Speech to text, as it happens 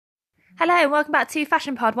Hello and welcome back to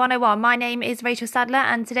Fashion Pod 101. My name is Rachel Sadler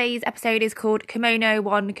and today's episode is called Kimono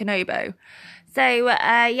One Konobo. So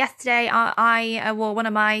yesterday I wore one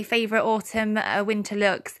of my favourite autumn winter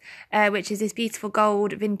looks, which is this beautiful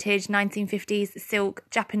gold vintage 1950s silk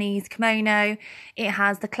Japanese kimono. It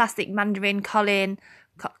has the classic Mandarin collar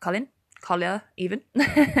even.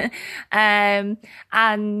 And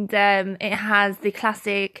it has the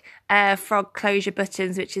classic frog closure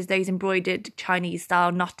buttons, which is those embroidered Chinese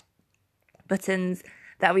style knot buttons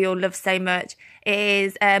that we all love so much. It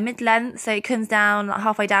is mid-length, so it comes down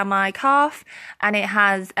halfway down my calf, and it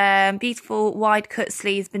has beautiful wide cut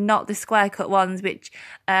sleeves, but not the square cut ones which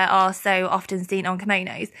are so often seen on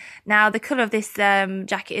kimonos. Now the colour of this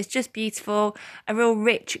jacket is just beautiful, a real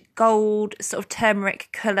rich gold sort of turmeric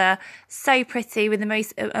colour, so pretty, with the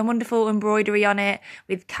most wonderful embroidery on it,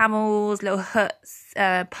 with camels, little huts,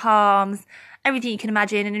 palms, everything you can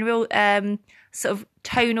imagine, and a real sort of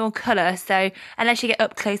tonal colour. So unless you get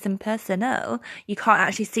up close and personal, you can't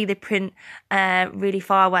actually see the print really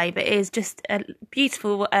far away, but it is just a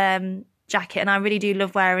beautiful jacket, and I really do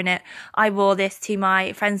love wearing it. I wore this to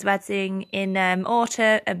my friend's wedding in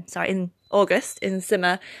August, in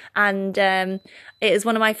summer, and it is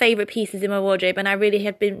one of my favourite pieces in my wardrobe, and I really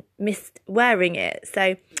have been missed wearing it.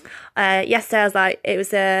 So yesterday I was like, it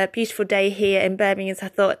was a beautiful day here in Birmingham, so I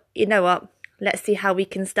thought, you know what, let's see how we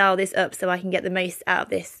can style this up so I can get the most out of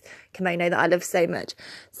this kimono that I love so much.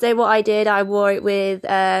 So what I did, I wore it with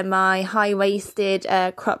my high-waisted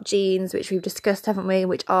crop jeans, which we've discussed, haven't we,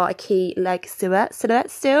 which are a key leg silhouette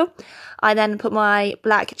still. I then put my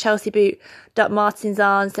black Chelsea boot Doc Martens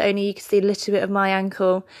on, so only you can see a little bit of my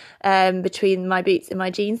ankle between my boots and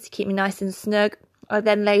my jeans to keep me nice and snug. I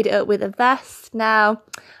then laid it up with a vest. Now,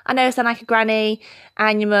 I know I sound like a granny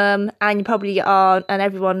and your mum, and you probably are, and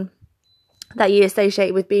everyone that you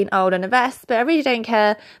associate with being old and a vest, but I really don't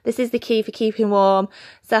care. This is the key for keeping warm.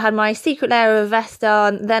 So I had my secret layer of a vest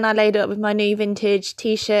on, then I laid it up with my new vintage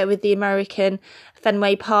t-shirt with the American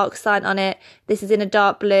Fenway Park sign on it. This is in a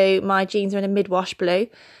dark blue, my jeans are in a mid-wash blue.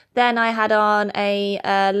 Then I had on a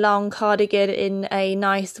long cardigan in a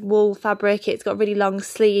nice wool fabric. It's got really long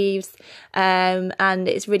sleeves and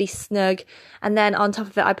it's really snug. And then on top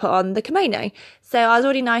of it, I put on the kimono. So I was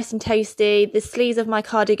already nice and toasty. The sleeves of my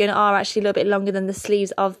cardigan are actually a little bit longer than the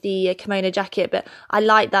sleeves of the kimono jacket, but I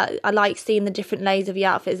like that. I like seeing the different layers of the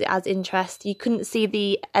outfit as it adds interest. You couldn't see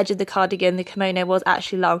the edge of the cardigan. The kimono was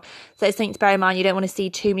actually long. So it's something to bear in mind. You don't want to see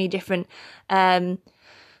too many different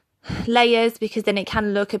layers, because then it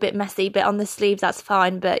can look a bit messy, but on the sleeves that's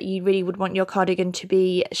fine, but you really would want your cardigan to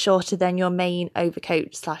be shorter than your main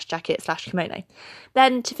overcoat slash jacket slash kimono.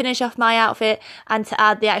 Then to finish off my outfit and to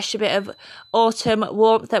add the extra bit of autumn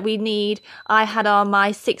warmth that we need, I had on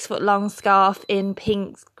my 6 foot long scarf in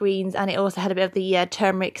pinks, greens, and it also had a bit of the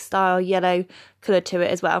turmeric style yellow colour to it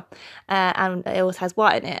as well, and it also has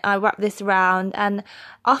white in it. I wrapped this around and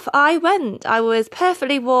off I went. I was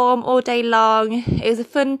perfectly warm all day long. It was a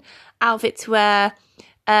fun outfit to wear.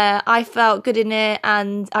 I felt good in it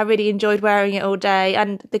and I really enjoyed wearing it all day,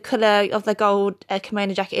 and the colour of the gold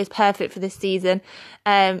kimono jacket is perfect for this season.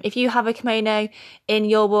 If you have a kimono in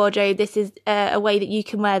your wardrobe, this is a way that you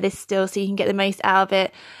can wear this still, so you can get the most out of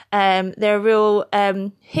it. They're a real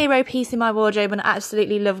hero piece in my wardrobe and I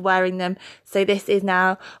absolutely love wearing them, so this is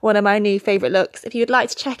now one of my new favourite looks. If you would like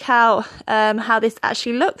to check out how this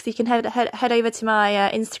actually looks, you can head over to my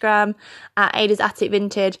Instagram at Ada's Attic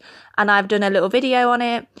Vintage, and I've done a little video on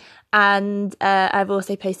it, and I've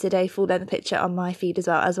also posted a full length picture on my feed as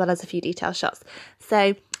well as a few detail shots.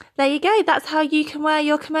 So there you go, that's how you can wear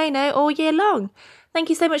your kimono all year long. Thank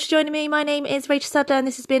you so much for joining me. My name is Rachel Sadler and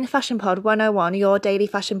this has been Fashion Pod 101, your daily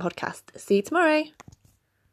fashion podcast. See you tomorrow.